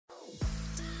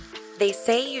They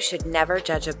say you should never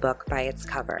judge a book by its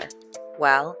cover.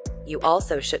 Well, you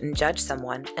also shouldn't judge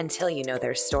someone until you know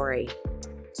their story.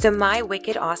 So my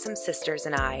wicked awesome sisters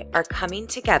and I are coming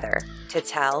together to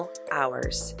tell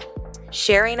ours.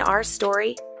 Sharing our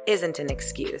story isn't an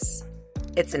excuse.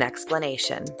 It's an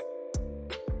explanation.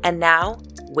 And now,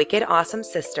 Wicked Awesome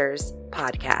Sisters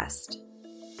podcast.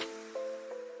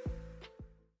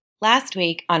 Last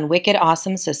week on Wicked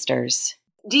Awesome Sisters.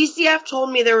 DCF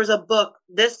told me there was a book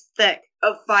this thick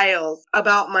of files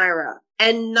about Myra,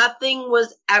 and nothing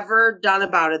was ever done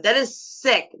about it. That is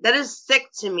sick. That is sick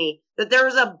to me, that there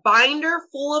was a binder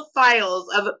full of files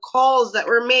of calls that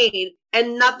were made,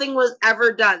 and nothing was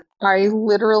ever done. I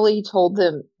literally told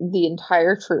them the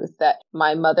entire truth, that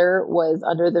my mother was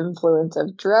under the influence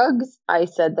of drugs. I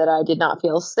said that I did not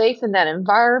feel safe in that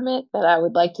environment, that I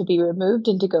would like to be removed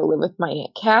and to go live with my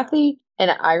Aunt Kathy.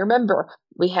 And I remember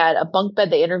we had a bunk bed.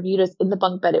 They interviewed us in the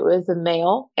bunk bed. It was a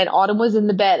male, and Autumn was in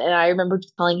the bed. And I remember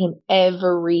telling him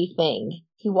everything.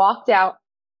 He walked out.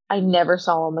 I never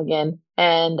saw him again.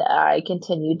 And I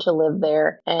continued to live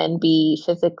there and be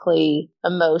physically,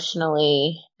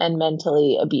 emotionally, and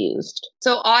mentally abused.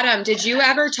 So Autumn, did you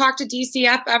ever talk to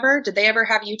DCF ever? Did they ever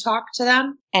have you talk to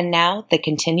them? And now the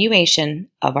continuation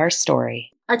of our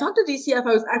story. I talked to DCF.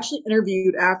 I was actually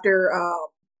interviewed after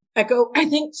Echo, I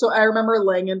think. So I remember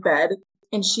laying in bed,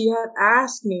 and she had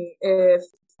asked me if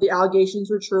the allegations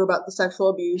were true about the sexual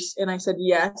abuse. And I said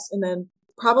yes. And then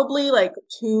probably like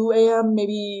 2 a.m.,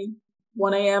 maybe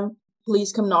 1 a.m.,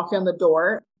 police come knocking on the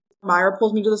door. Myra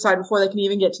pulls me to the side before they can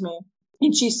even get to me.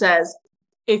 And she says,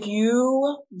 if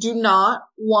you do not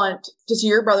want to see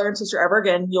your brother and sister ever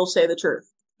again, you'll say the truth.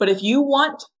 But if you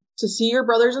want to see your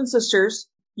brothers and sisters,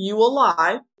 you will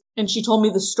lie. And she told me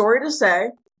the story to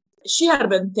say. She had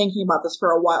been thinking about this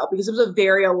for a while because it was a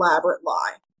very elaborate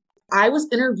lie. I was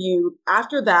interviewed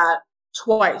after that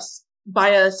twice by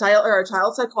a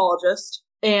child psychologist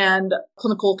and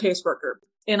clinical caseworker.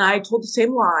 And I told the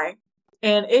same lie,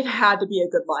 and it had to be a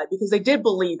good lie because they did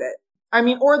believe it. I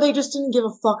mean, or they just didn't give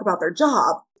a fuck about their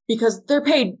job because they're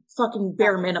paid fucking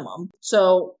bare minimum.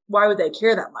 So why would they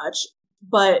care that much?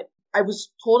 But I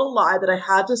was told a lie that I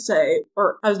had to say,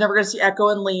 or I was never going to see Echo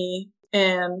and Lee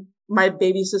and my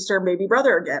baby sister and baby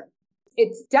brother again.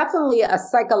 It's definitely a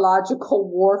psychological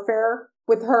warfare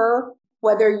with her,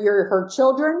 whether you're her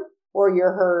children or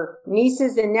you're her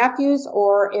nieces and nephews,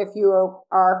 or if you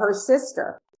are her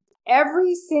sister.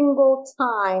 Every single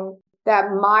time that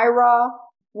Myra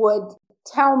would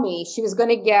tell me she was going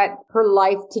to get her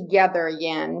life together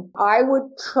again, I would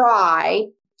try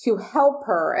to help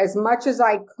her as much as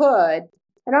I could.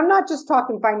 And I'm not just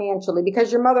talking financially, because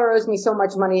your mother owes me so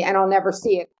much money and I'll never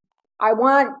see it. I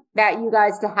want that you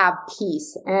guys to have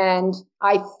peace. And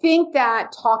I think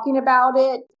that talking about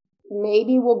it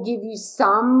maybe will give you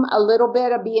a little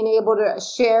bit of being able to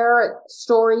share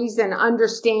stories and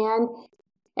understand.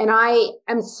 And I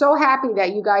am so happy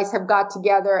that you guys have got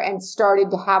together and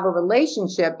started to have a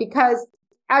relationship, because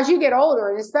as you get older,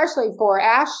 and especially for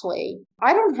Ashley,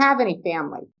 I don't have any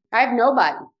family. I have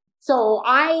nobody. So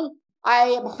I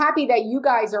am happy that you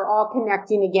guys are all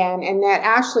connecting again, and that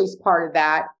Ashley's part of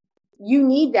that. You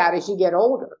need that as you get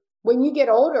older. When you get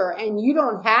older and you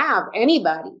don't have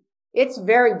anybody, it's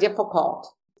very difficult.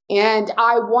 And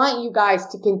I want you guys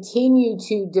to continue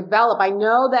to develop. I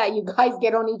know that you guys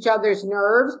get on each other's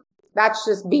nerves. That's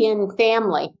just being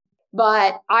family.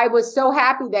 But I was so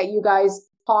happy that you guys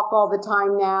talk all the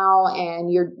time now,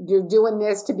 and you're doing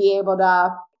this to be able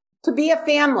to be a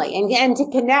family and to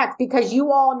connect, because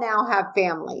you all now have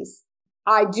families.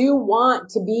 I do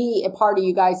want to be a part of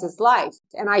you guys' life.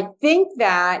 And I think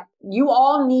that you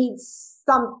all need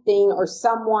something or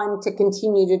someone to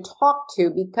continue to talk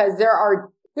to, because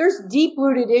there's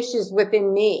deep-rooted issues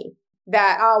within me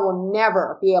that I will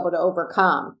never be able to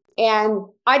overcome. And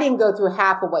I didn't go through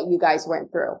half of what you guys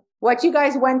went through. What you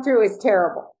guys went through is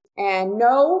terrible. And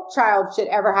no child should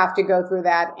ever have to go through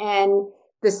that. And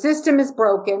the system is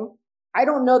broken. I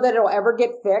don't know that it'll ever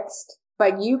get fixed.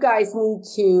 But you guys need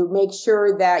to make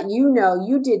sure that you know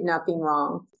you did nothing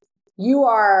wrong. You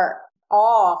are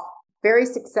all very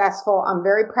successful. I'm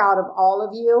very proud of all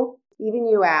of you, even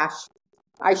you, Ash.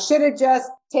 I should have just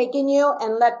taken you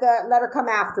and let her come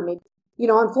after me. You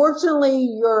know,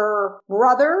 unfortunately, your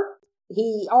brother,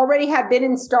 he already had been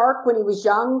in Stark when he was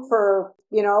young for,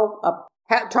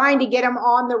 trying to get him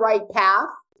on the right path.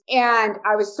 And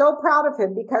I was so proud of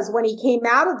him, because when he came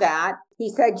out of that, he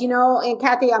said, Aunt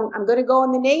Kathy, I'm going to go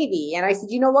in the Navy. And I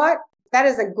said, you know what? That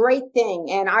is a great thing.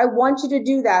 And I want you to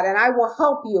do that. And I will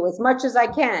help you as much as I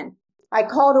can. I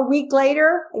called a week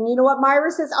later, and you know what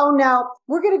Myra says? Oh, no,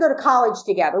 we're going to go to college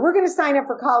together. We're going to sign up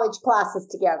for college classes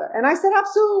together. And I said,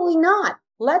 absolutely not.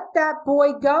 Let that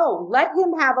boy go. Let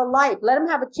him have a life. Let him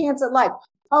have a chance at life.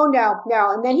 Oh, no.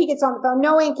 And then he gets on the phone.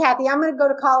 No, Aunt Kathy, I'm going to go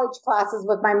to college classes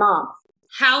with my mom.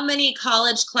 How many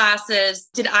college classes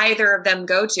did either of them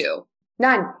go to?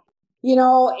 None. You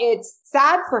know, it's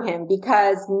sad for him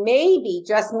because maybe,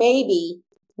 just maybe,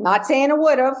 not saying it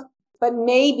would have, but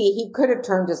maybe he could have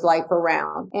turned his life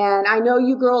around. And I know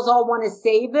you girls all want to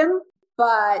save him,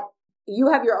 but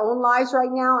you have your own lives right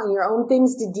now and your own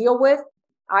things to deal with.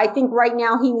 I think right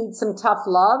now he needs some tough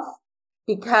love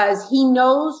because he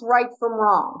knows right from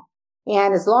wrong.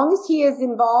 And as long as he is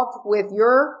involved with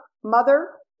your mother,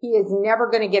 he is never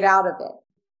going to get out of it.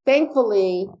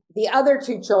 Thankfully, the other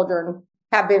two children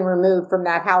have been removed from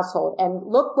that household. And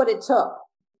look what it took.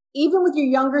 Even with your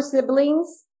younger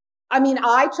siblings, I mean,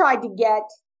 I tried to get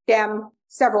them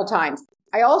several times.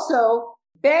 I also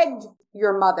begged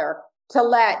your mother to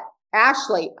let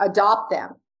Ashley adopt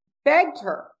them. Begged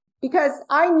her. Because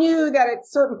I knew that at a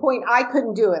certain point I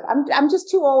couldn't do it. I'm just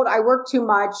too old. I work too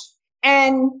much.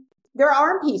 And their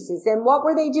arm pieces. And what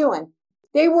were they doing?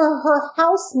 They were her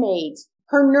housemaids,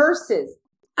 her nurses.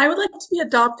 I would like to be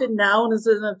adopted now and as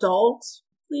an adult,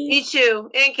 please. Me too.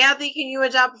 Aunt Kathy, can you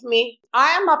adopt me? I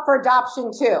am up for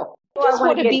adoption too. I just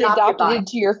want to be adopted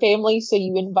into your family, so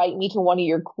you invite me to one of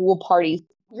your cool parties.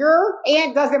 Your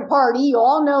aunt doesn't party. You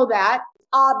all know that.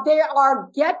 There are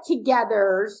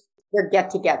get-togethers. They're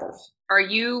get-togethers. Are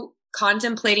you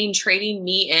contemplating trading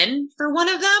me in for one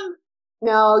of them?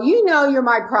 No, you know you're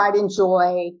my pride and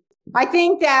joy. I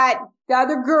think that the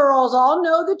other girls all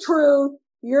know the truth.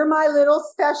 You're my little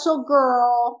special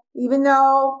girl, even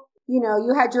though, you know,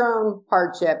 you had your own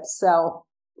hardships. So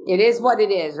it is what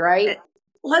it is, right?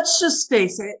 Let's just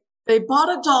face it. They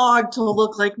bought a dog to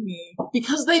look like me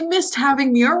because they missed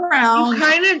having me around. You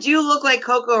kind of do look like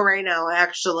Coco right now,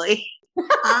 actually.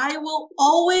 I will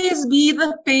always be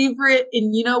the favorite.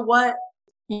 And you know what?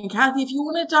 And Kathy, if you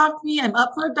want to adopt me, I'm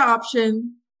up for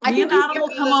adoption. Me and Adam will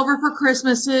come over for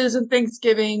Christmases and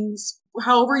Thanksgivings.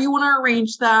 However you want to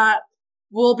arrange that,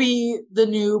 will be the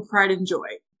new pride and joy.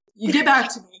 You get back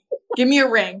to me. Give me a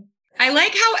ring. I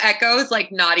like how Echo's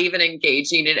like not even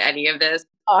engaging in any of this.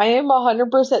 I am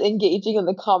 100% engaging in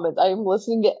the comments. I am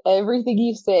listening to everything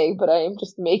you say, but I am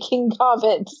just making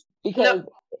comments because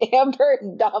Amber is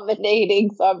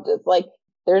dominating. So I'm just like,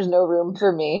 there's no room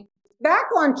for me. Back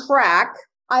on track.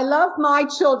 I love my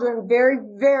children very,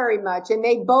 very much, and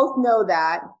they both know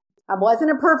that. I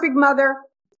wasn't a perfect mother,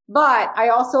 but I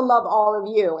also love all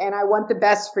of you, and I want the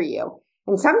best for you.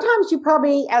 And sometimes you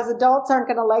probably, as adults, aren't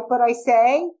going to like what I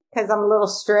say because I'm a little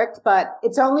strict, but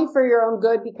it's only for your own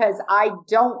good because I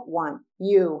don't want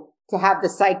you to have the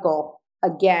cycle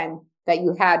again that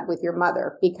you had with your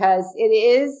mother because it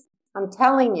is, I'm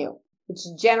telling you,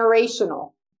 it's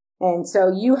generational. And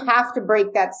so you have to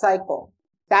break that cycle.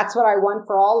 That's what I want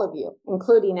for all of you,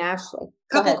 including Ashley.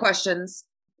 Couple questions.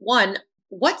 One,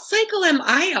 what cycle am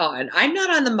I on? I'm not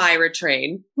on the Myra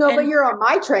train. No, but you're on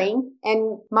my train.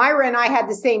 And Myra and I had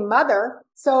the same mother.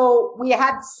 So we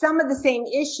had some of the same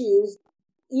issues,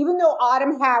 even though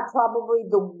Autumn had probably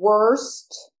the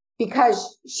worst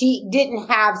because she didn't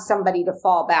have somebody to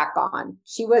fall back on.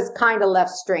 She was kind of left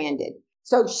stranded.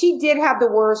 So she did have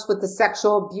the worst with the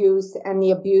sexual abuse and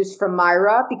the abuse from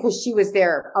Myra because she was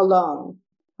there alone.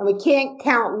 And we can't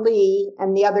count Lee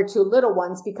and the other two little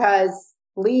ones because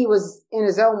Lee was in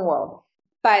his own world.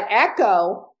 But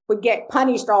Echo would get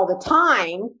punished all the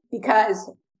time because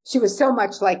she was so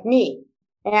much like me.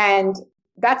 And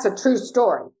that's a true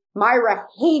story. Myra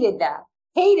hated that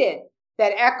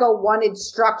Echo wanted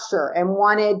structure and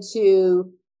wanted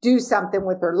to do something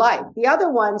with her life. The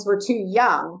other ones were too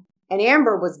young and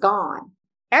Amber was gone.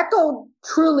 Echo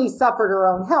truly suffered her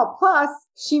own hell. Plus,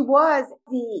 she was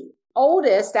the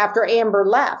oldest after Amber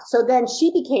left. So then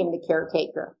she became the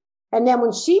caretaker. And then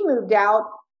when she moved out,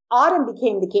 Autumn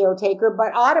became the caretaker,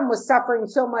 but Autumn was suffering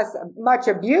so much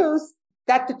abuse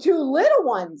that the two little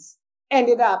ones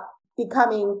ended up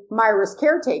becoming Myra's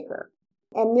caretaker.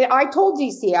 And I told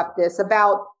DCF this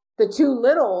about the two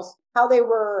littles, how they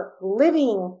were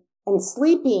living and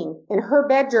sleeping in her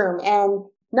bedroom and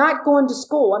not going to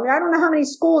school. I mean, I don't know how many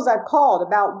schools I've called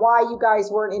about why you guys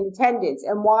weren't in attendance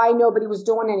and why nobody was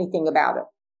doing anything about it.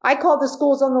 I called the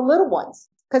schools on the little ones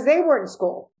because they weren't in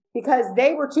school because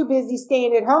they were too busy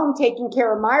staying at home taking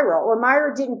care of Myra, or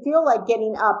Myra didn't feel like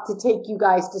getting up to take you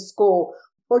guys to school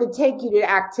or to take you to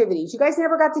activities. You guys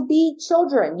never got to be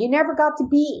children. You never got to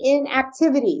be in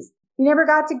activities. You never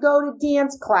got to go to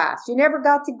dance class. You never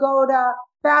got to go to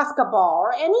basketball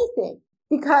or anything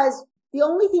because the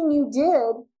only thing you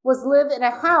did was live in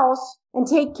a house and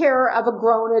take care of a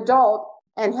grown adult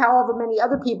and however many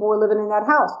other people were living in that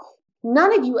house.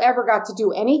 None of you ever got to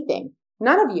do anything.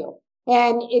 None of you.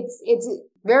 And it's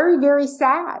very, very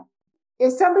sad.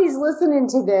 If somebody's listening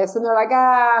to this and they're like,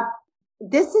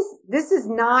 this is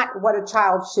not what a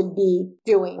child should be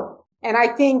doing. And I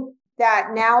think that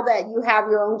now that you have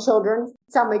your own children,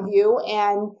 some of you,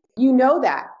 and you know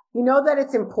that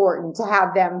it's important to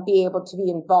have them be able to be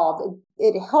involved.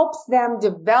 It helps them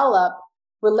develop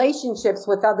relationships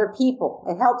with other people.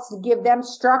 It helps to give them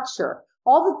structure,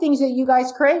 all the things that you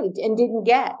guys craved and didn't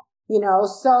get,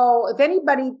 So if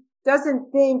anybody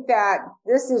doesn't think that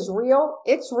this is real,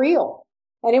 it's real.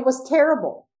 And it was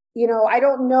terrible. I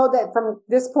don't know that from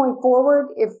this point forward,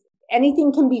 if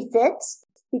anything can be fixed,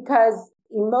 because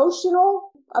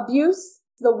emotional abuse,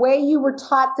 the way you were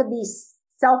taught to be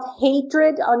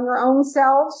self-hatred on your own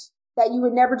selves, that you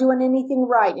were never doing anything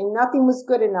right and nothing was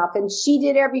good enough. And she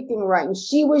did everything right. And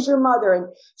she was your mother and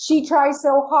she tries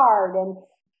so hard. And,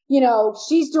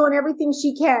 she's doing everything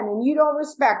she can and you don't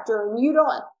respect her and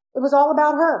it was all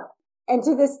about her. And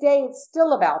to this day, it's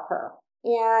still about her.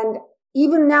 And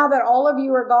even now that all of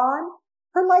you are gone,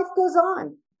 her life goes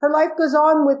on. Her life goes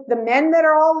on with the men that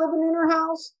are all living in her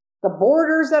house, the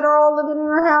boarders that are all living in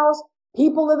her house,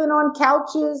 people living on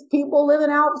couches, people living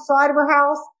outside of her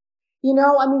house.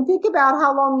 Think about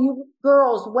how long you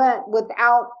girls went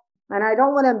without, and I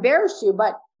don't want to embarrass you,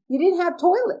 but you didn't have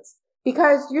toilets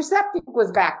because your septic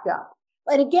was backed up.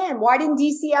 And again, why didn't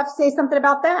DCF say something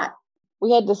about that?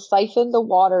 We had to siphon the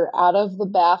water out of the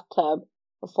bathtub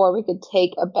before we could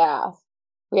take a bath.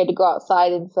 We had to go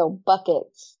outside and fill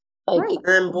buckets. Right. And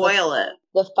then boil it.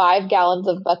 The 5 gallons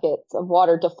of buckets of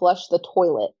water to flush the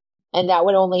toilet. And that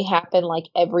would only happen like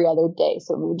every other day.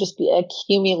 So it would just be an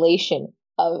accumulation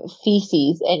of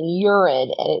feces and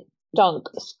urine, and it stunk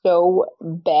so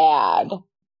bad.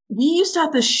 We used to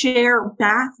have to share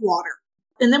bath water.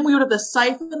 And then we would have to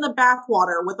siphon the bath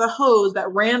water with a hose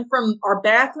that ran from our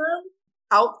bathroom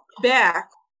out back.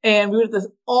 And we would have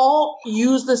to all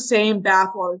use the same bath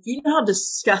water. Do you know how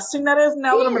disgusting that is?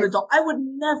 Now that I'm an adult, I would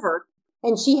never.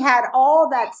 And she had all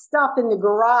that stuff in the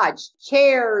garage,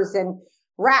 chairs and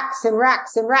racks and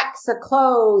racks and racks of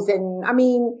clothes. And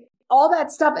all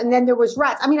that stuff. And then there was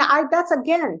rats. That's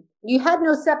again, you had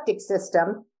no septic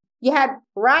system. You had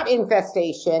rat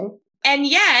infestation. And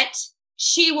yet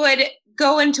she would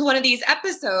go into one of these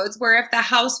episodes where if the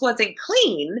house wasn't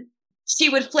clean, she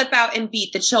would flip out and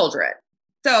beat the children.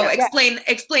 So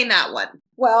explain that one.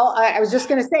 Well, I was just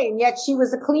going to say, and yet she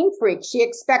was a clean freak. She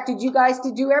expected you guys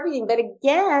to do everything. But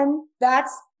again,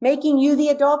 that's making you the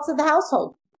adults of the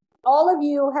household. All of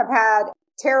you have had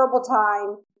terrible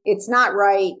time. It's not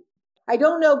right. I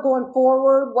don't know going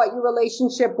forward what your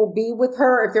relationship will be with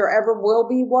her, if there ever will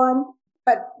be one.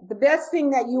 But the best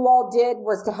thing that you all did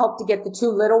was to help to get the 2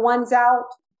 little ones out.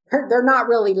 They're not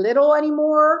really little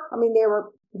anymore. They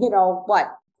were,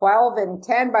 12 and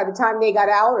 10 by the time they got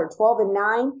out, or 12 and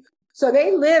 9. So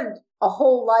they lived a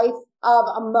whole life of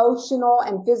emotional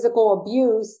and physical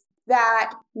abuse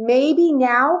that maybe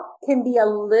now can be a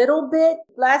little bit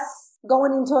less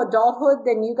going into adulthood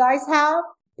than you guys have,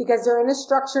 because they're in a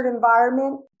structured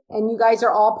environment and you guys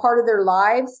are all part of their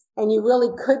lives, and you really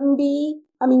couldn't be.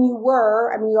 You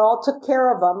were. You all took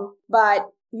care of them, but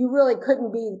you really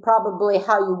couldn't be probably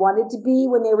how you wanted to be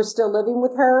when they were still living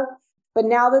with her. But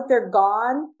now that they're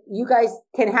gone, you guys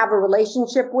can have a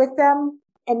relationship with them,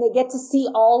 and they get to see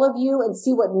all of you and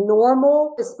see what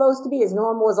normal is supposed to be, as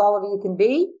normal as all of you can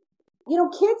be.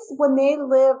 Kids, when they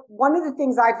live, one of the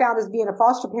things I found as being a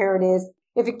foster parent is,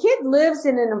 if a kid lives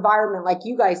in an environment like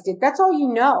you guys did, that's all you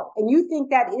know. And you think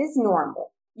that is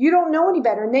normal. You don't know any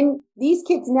better. And then these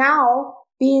kids now,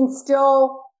 being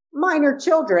still minor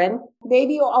children,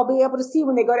 maybe I'll be able to see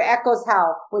when they go to Echo's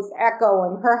house with Echo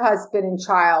and her husband and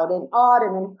child, and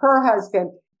Auden and her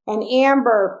husband, and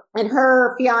Amber and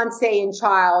her fiance and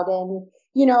child, and,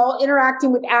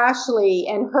 interacting with Ashley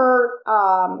and her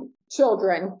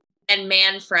children. And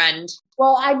man friend.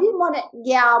 Well, I didn't want to,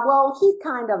 he's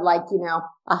kind of like,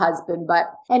 a husband. But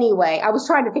anyway, I was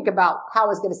trying to think about how I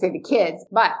was going to say the kids,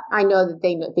 but I know that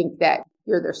they think that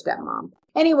you're their stepmom.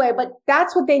 Anyway, but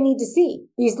that's what they need to see,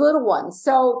 these little ones.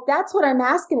 So that's what I'm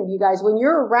asking of you guys. When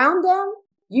you're around them,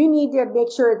 you need to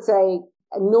make sure it's a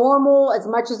normal, as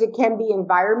much as it can be,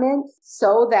 environment,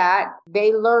 so that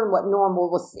they learn what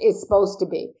normal is supposed to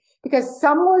be. Because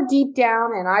somewhere deep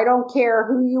down, and I don't care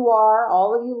who you are,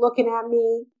 all of you looking at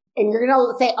me, and you're going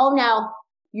to say, oh no,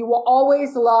 you will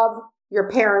always love your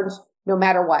parents no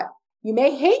matter what. You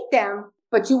may hate them,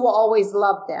 but you will always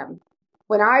love them.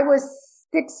 When I was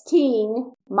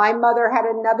 16, my mother had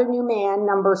another new man,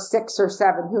 number 6 or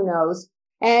 7, who knows.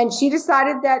 And she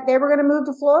decided that they were going to move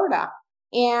to Florida.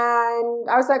 And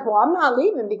I was like, well, I'm not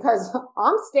leaving because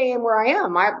I'm staying where I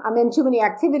am. I'm in too many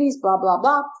activities, blah, blah,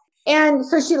 blah. And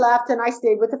so she left and I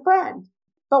stayed with a friend.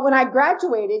 But when I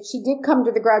graduated, she did come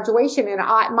to the graduation and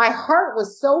my heart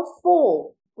was so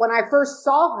full when I first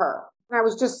saw her. And I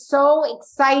was just so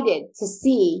excited to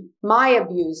see my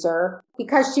abuser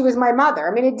because she was my mother.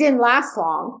 I mean, it didn't last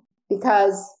long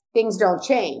because things don't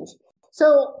change.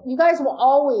 So you guys will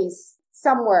always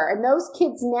somewhere. And those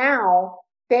kids now,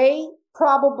 they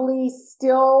probably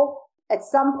still at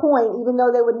some point, even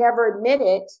though they would never admit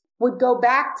it, would go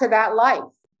back to that life.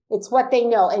 It's what they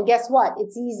know. And guess what?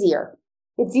 It's easier.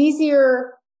 It's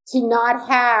easier to not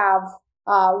have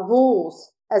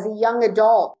rules as a young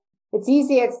adult. It's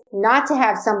easier not to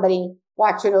have somebody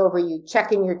watching over you,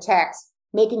 checking your texts,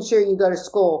 making sure you go to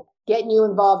school, getting you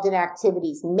involved in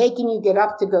activities, making you get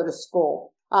up to go to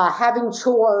school, having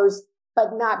chores,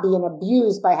 but not being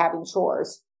abused by having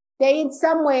chores. They, in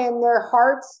some way in their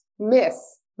hearts, miss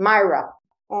Myra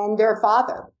and their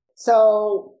father.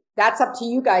 So that's up to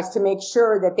you guys to make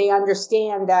sure that they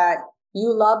understand that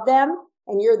you love them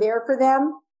and you're there for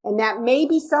them, and that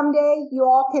maybe someday you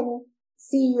all can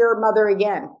see your mother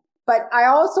again. But I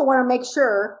also want to make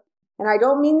sure, and I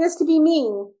don't mean this to be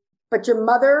mean, but your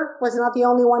mother was not the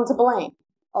only one to blame.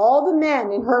 All the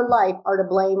men in her life are to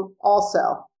blame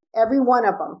also. Every one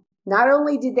of them. Not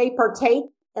only did they partake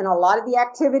in a lot of the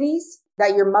activities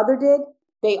that your mother did,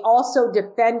 they also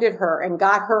defended her and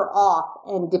got her off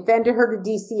and defended her to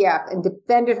DCF and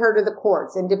defended her to the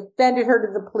courts and defended her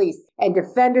to the police and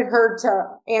defended her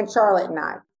to Aunt Charlotte and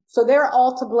I. So they're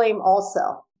all to blame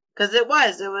also. Because it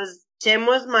was Tim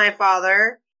was my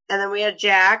father, and then we had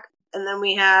Jack, and then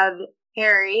we had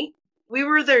Harry. We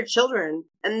were their children,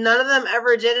 and none of them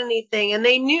ever did anything, and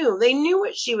they knew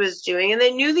what she was doing, and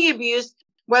they knew the abuse,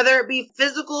 whether it be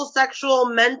physical, sexual,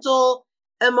 mental,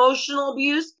 emotional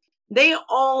abuse. They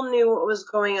all knew what was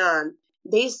going on.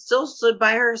 They still stood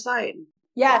by her side.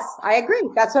 Yes, I agree.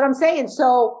 That's what I'm saying.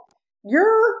 So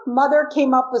your mother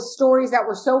came up with stories that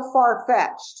were so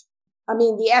far-fetched. I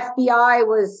mean, the FBI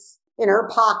was in her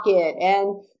pocket,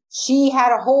 and she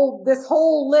had this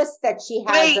whole list that she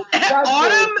has. Wait,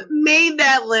 Autumn made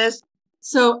that list.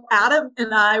 So Adam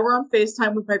and I were on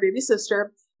FaceTime with my baby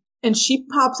sister, and she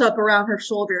pops up around her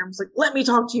shoulder and was like, let me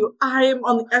talk to you. I am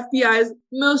on the FBI's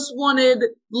most wanted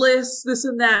list, this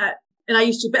and that. And I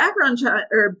used to background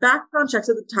checks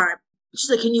at the time. She's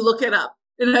like, can you look it up?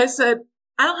 And I said,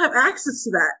 I don't have access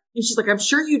to that. And she's like, I'm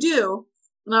sure you do.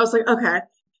 And I was like, okay.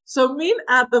 So me and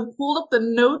Adam pulled up the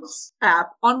notes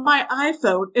app on my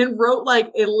iPhone and wrote like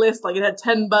a list. Like it had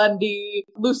Ted Bundy,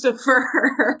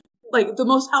 Lucifer, like the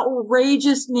most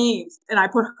outrageous names. And I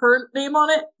put her name on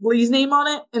it, Lee's name on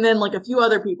it, and then like a few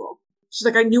other people. She's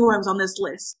like, I knew I was on this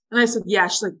list. And I said, yeah.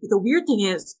 She's like, the weird thing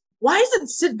is, why isn't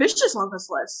Sid Vicious on this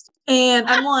list? And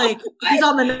I'm like, he's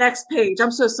on the next page.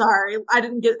 I'm so sorry. I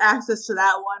didn't get access to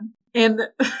that one. And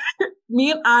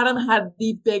me and Adam had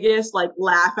the biggest like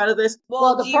laugh out of this.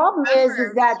 Well, the problem is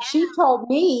that she told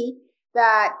me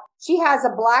that she has a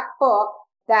black book,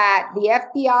 that the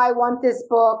FBI want this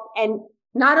book, and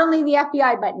not only the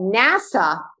FBI, but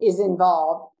NASA is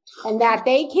involved, and that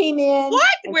they came in.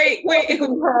 What? Wait.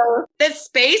 Her. The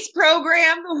space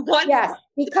program? What? Yes,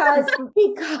 because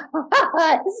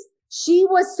she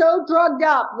was so drugged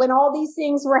up when all these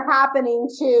things were happening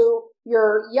to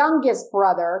your youngest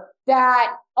brother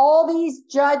that all these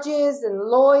judges and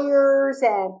lawyers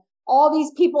and all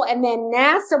these people, and then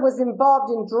NASA was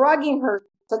involved in drugging her.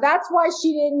 So that's why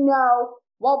she didn't know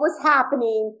what was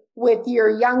happening with your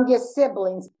youngest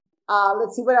siblings.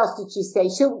 Let's see, what else did she say?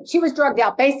 She was drugged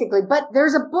out basically, but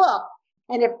there's a book.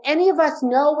 And if any of us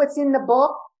know what's in the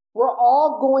book, we're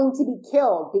all going to be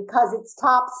killed because it's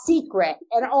top secret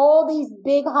and all these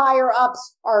big higher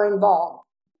ups are involved.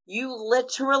 You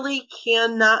literally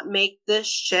cannot make this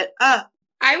shit up.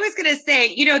 I was going to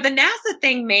say, the NASA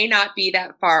thing may not be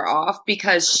that far off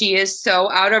because she is so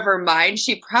out of her mind.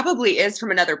 She probably is from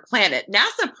another planet.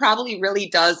 NASA probably really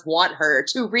does want her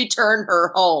to return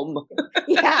her home.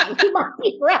 Yeah, you might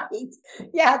be right.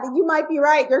 Yeah, you might be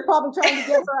right. They're probably trying to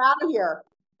get her out of here.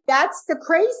 That's the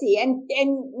crazy. And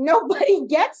nobody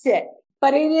gets it,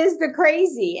 but it is the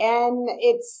crazy. And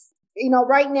it's,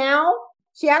 right now,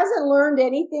 she hasn't learned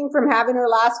anything from having her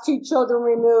last 2 children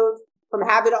removed, from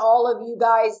having all of you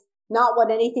guys not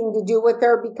want anything to do with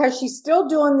her, because she's still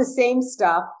doing the same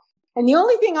stuff. And the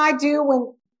only thing I do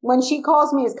when she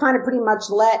calls me is kind of pretty much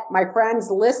let my friends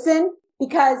listen,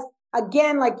 because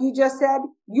again, like you just said,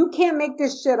 you can't make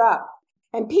this shit up.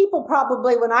 And people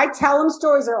probably, when I tell them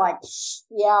stories, are like,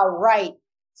 yeah, right.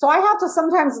 So I have to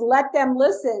sometimes let them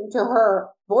listen to her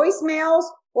voicemails,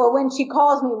 or when she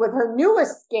calls me with her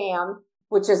newest scam,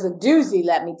 which is a doozy,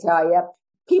 let me tell you.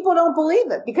 People don't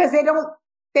believe it because they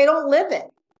don't live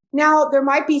it. Now, there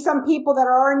might be some people that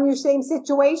are in your same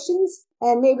situations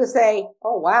and maybe say,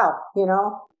 oh, wow,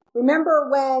 remember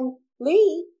when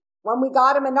when we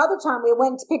got him another time, we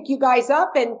went to pick you guys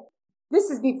up, and this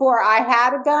is before I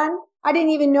had a gun. I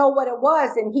didn't even know what it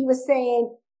was. And he was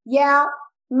saying, yeah,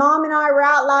 Mom and I were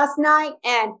out last night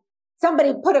and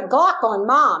somebody put a Glock on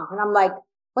Mom. And I'm like,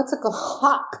 what's a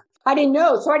Glock? I didn't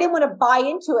know. So I didn't want to buy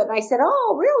into it. And I said,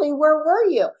 oh, really? Where were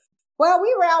you? Well,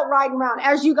 we were out riding around,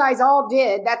 as you guys all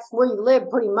did. That's where you live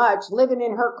pretty much, living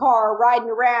in her car, riding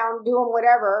around, doing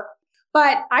whatever.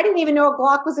 But I didn't even know a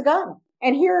Glock was a gun.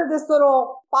 And here this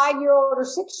little 5-year-old or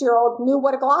 6-year-old knew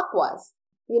what a Glock was,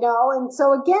 And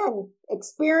so again,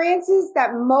 experiences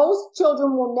that most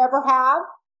children will never have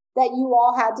that you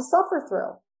all had to suffer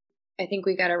through. I think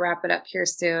we got to wrap it up here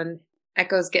soon.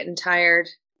 Echo's getting tired.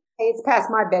 Hey, it's past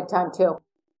my bedtime too.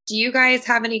 Do you guys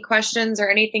have any questions or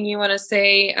anything you want to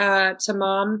say to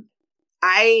Mom?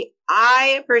 I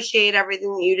appreciate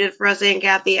everything that you did for us, Aunt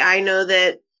Kathy. I know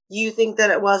that you think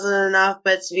that it wasn't enough,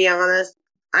 but to be honest,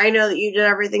 I know that you did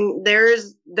everything.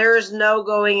 There's no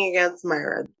going against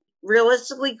Myra.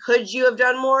 Realistically, could you have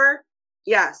done more?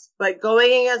 Yes, but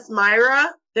going against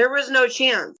Myra, there was no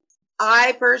chance.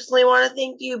 I personally want to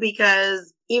thank you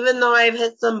because even though I've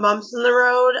hit some bumps in the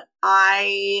road,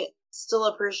 I still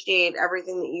appreciate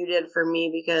everything that you did for me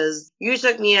because you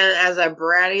took me in as a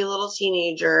bratty little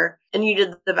teenager and you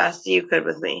did the best you could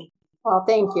with me. Well,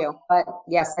 thank you. But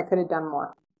yes, I could have done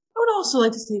more. I would also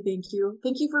like to say thank you.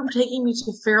 Thank you for taking me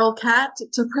to Feral Cat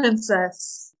to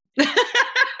Princess.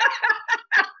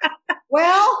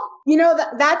 Well,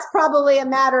 that's probably a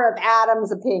matter of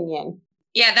Adam's opinion.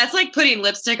 Yeah, that's like putting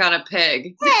lipstick on a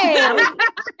pig. Hey!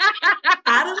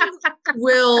 Adam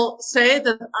will say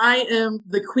that I am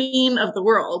the queen of the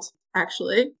world,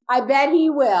 actually. I bet he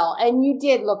will. And you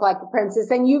did look like a princess,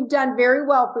 and you've done very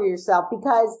well for yourself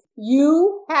because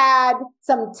you had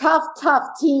some tough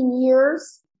teen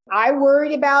years. I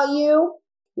worried about you.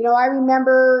 I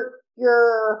remember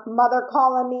your mother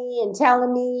calling me and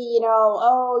telling me,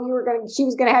 she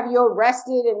was going to have you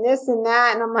arrested and this and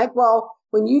that. And I'm like, well,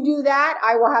 when you do that,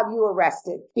 I will have you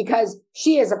arrested because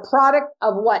she is a product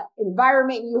of what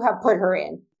environment you have put her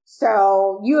in.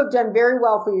 So you have done very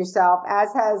well for yourself,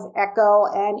 as has Echo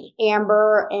and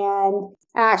Amber and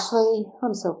Ashley.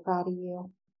 I'm so proud of you.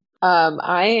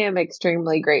 I am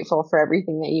extremely grateful for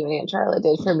everything that you and Aunt Charlotte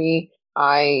did for me.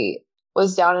 I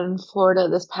was down in Florida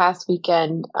this past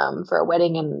weekend for a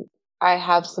wedding, and I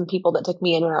have some people that took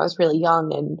me in when I was really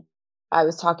young, and I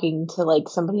was talking to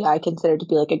somebody I considered to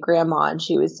be a grandma, and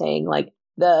she was saying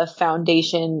the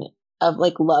foundation of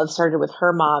love started with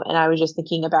her mom. And I was just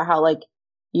thinking about how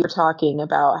you were talking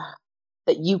about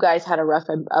that you guys had a rough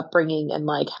upbringing and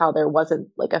how there wasn't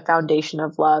a foundation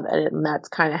of love. And that's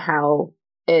kind of how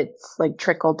it's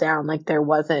trickled down. There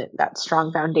wasn't that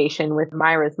strong foundation with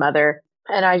Myra's mother.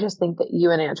 And I just think that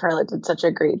you and Aunt Charlotte did such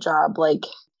a great job,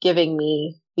 giving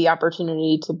me the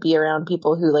opportunity to be around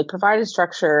people who provide a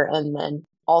structure, and then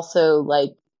also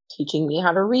teaching me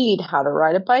how to read, how to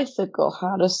ride a bicycle,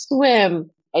 how to swim.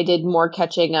 I did more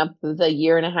catching up the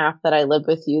year and a half that I lived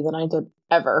with you than I did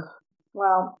ever.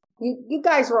 Well, you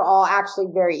guys were all actually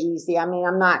very easy. I mean,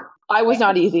 I was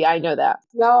not easy. I know that.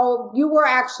 No, you were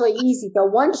actually easy. Though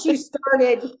once you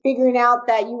started figuring out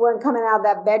that you weren't coming out of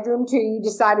that bedroom till you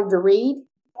decided to read.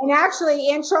 And actually,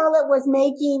 Aunt Charlotte was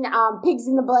making pigs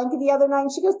in the blanket the other night.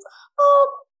 And she goes,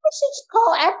 oh, I should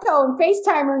call Echo and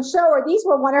FaceTime her and show her. These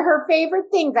were one of her favorite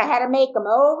things. I had to make them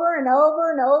over and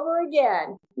over and over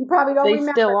again. You probably don't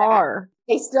remember They still that. are.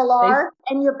 They still are?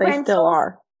 And your pretzels? They still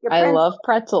are. I love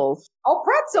pretzels. Oh,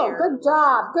 pretzel. Good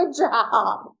job. Good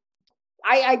job.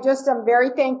 I just am very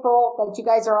thankful that you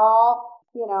guys are all,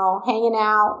 hanging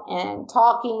out and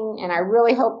talking. And I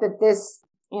really hope that this,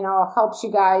 helps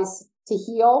you guys to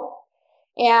heal.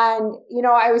 And,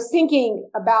 I was thinking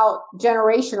about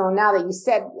generational now that you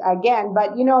said again,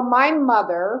 but my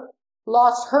mother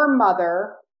lost her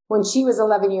mother when she was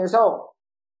 11 years old.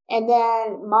 And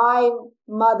then my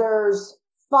mother's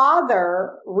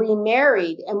father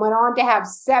remarried and went on to have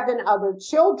 7 other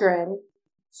children.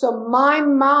 So my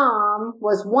mom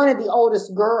was one of the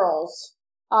oldest girls.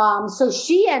 So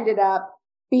she ended up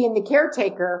being the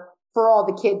caretaker for all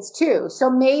the kids too. So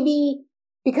maybe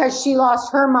because she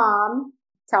lost her mom,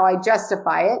 that's how I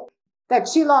justify it, that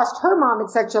she lost her mom at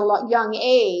such a young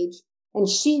age. And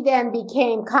she then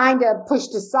became kind of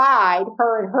pushed aside,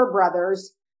 her and her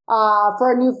brothers,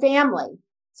 for a new family.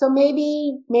 So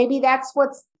maybe that's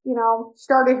what's,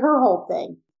 started her whole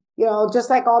thing. Just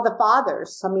like all the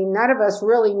fathers. I mean, none of us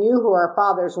really knew who our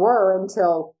fathers were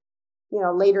until,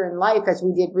 later in life as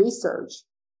we did research.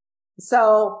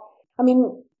 So, I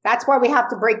mean, that's why we have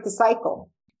to break the cycle.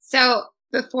 So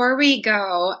before we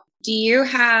go, do you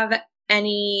have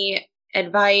any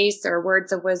advice or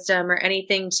words of wisdom or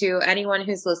anything to anyone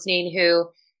who's listening who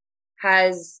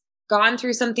has gone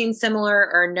through something similar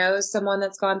or knows someone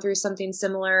that's gone through something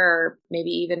similar or maybe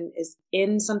even is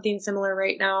in something similar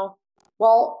right now?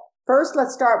 Well, first,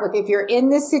 let's start with if you're in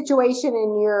this situation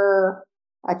and you're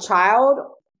a child,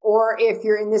 or if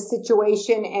you're in this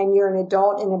situation and you're an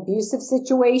adult in an abusive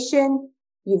situation,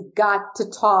 you've got to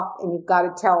talk and you've got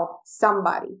to tell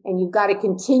somebody, and you've got to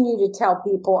continue to tell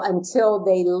people until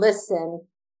they listen.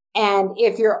 And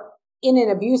if you're in an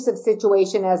abusive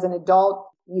situation as an adult,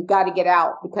 you've got to get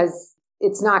out because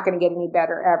it's not going to get any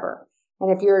better ever. And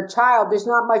if you're a child, there's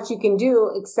not much you can do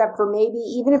except for maybe,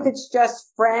 even if it's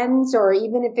just friends or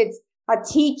even if it's a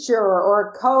teacher or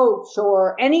a coach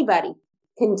or anybody,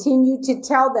 continue to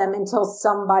tell them until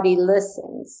somebody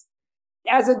listens.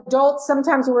 As adults,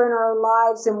 sometimes we're in our own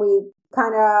lives and we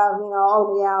kind of,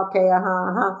 oh yeah, okay,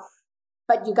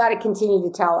 But you got to continue to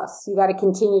tell us. You got to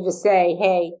continue to say,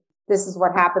 hey, this is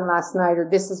what happened last night, or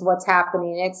this is what's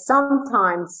happening. And it's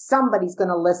sometimes somebody's going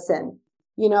to listen.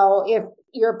 If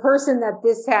you're a person that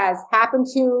this has happened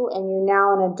to and you're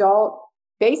now an adult,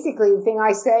 basically the thing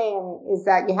I say is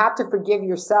that you have to forgive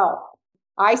yourself.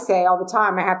 I say all the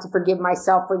time, I have to forgive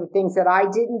myself for the things that I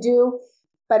didn't do.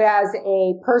 But as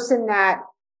a person that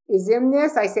is in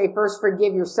this, I say first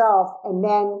forgive yourself and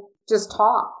then just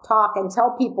talk and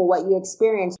tell people what you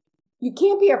experienced. You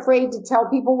can't be afraid to tell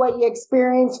people what you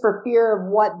experience for fear of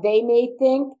what they may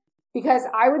think. Because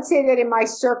I would say that in my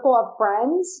circle of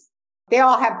friends, they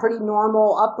all have pretty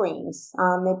normal upbringings.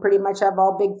 They pretty much have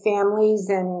all big families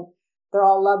and they're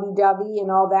all lovey-dovey and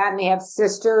all that. And they have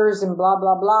sisters and blah,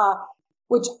 blah, blah,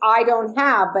 which I don't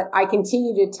have. But I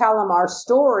continue to tell them our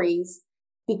stories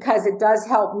because it does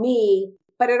help me.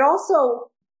 But it also,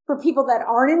 for people that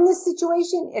aren't in this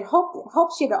situation, it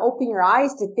helps you to open your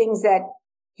eyes to things that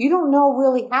you don't know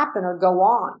really happen or go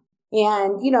on.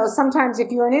 And, sometimes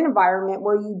if you're in an environment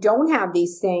where you don't have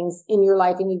these things in your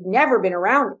life and you've never been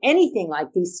around anything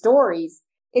like these stories,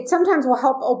 it sometimes will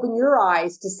help open your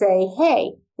eyes to say,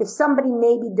 hey, if somebody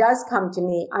maybe does come to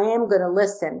me, I am going to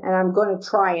listen and I'm going to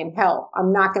try and help.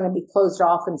 I'm not going to be closed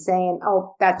off and saying,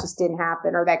 oh, that just didn't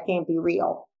happen or that can't be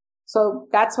real. So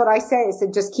that's what I say. I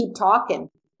said, just keep talking.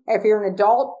 If you're an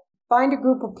adult, find a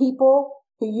group of people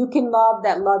who you can love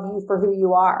that love you for who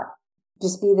you are.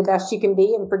 Just be the best you can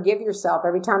be and forgive yourself.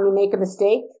 Every time you make a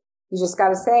mistake, you just got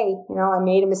to say, I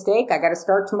made a mistake. I got to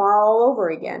start tomorrow all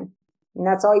over again. And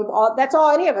that's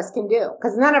all any of us can do,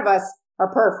 because none of us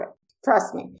are perfect.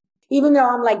 Trust me. Even though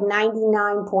I'm like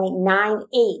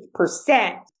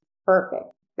 99.98% perfect.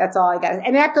 That's all I got.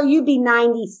 And Echo, you'd be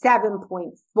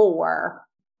 97.4.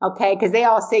 Okay. Because they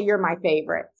all say you're my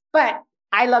favorite, but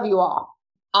I love you all.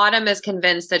 Autumn is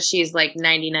convinced that she's like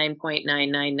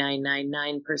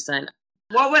 99.99999%.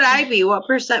 What would I be? What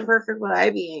percent perfect would I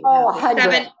be? Oh,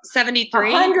 100.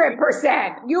 73?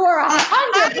 100%. You are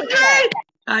 100%.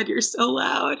 God, you're so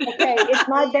loud. Okay, it's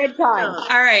my bedtime.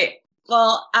 All right.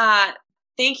 Well,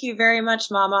 thank you very much,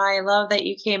 Mama. I love that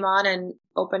you came on and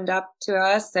opened up to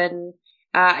us. And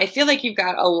I feel like you've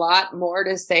got a lot more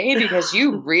to say because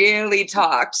you really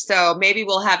talked. So maybe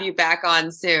we'll have you back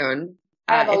on soon.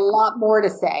 I have a lot more to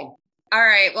say. All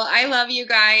right. Well, I love you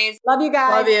guys. Love you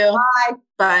guys. Love you. Bye.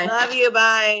 Bye. Love you.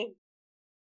 Bye.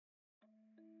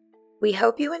 We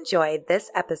hope you enjoyed this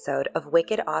episode of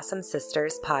Wicked Awesome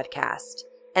Sisters podcast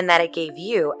and that it gave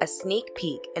you a sneak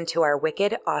peek into our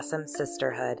wicked awesome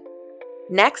sisterhood.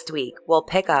 Next week, we'll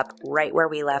pick up right where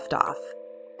we left off.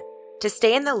 To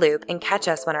stay in the loop and catch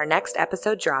us when our next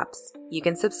episode drops, you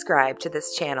can subscribe to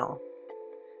this channel.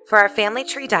 For our family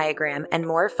tree diagram and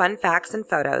more fun facts and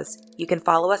photos, you can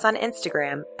follow us on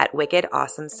Instagram at Wicked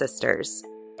Awesome Sisters.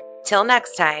 Till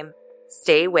next time,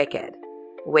 stay wicked.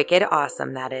 Wicked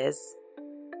awesome, that is.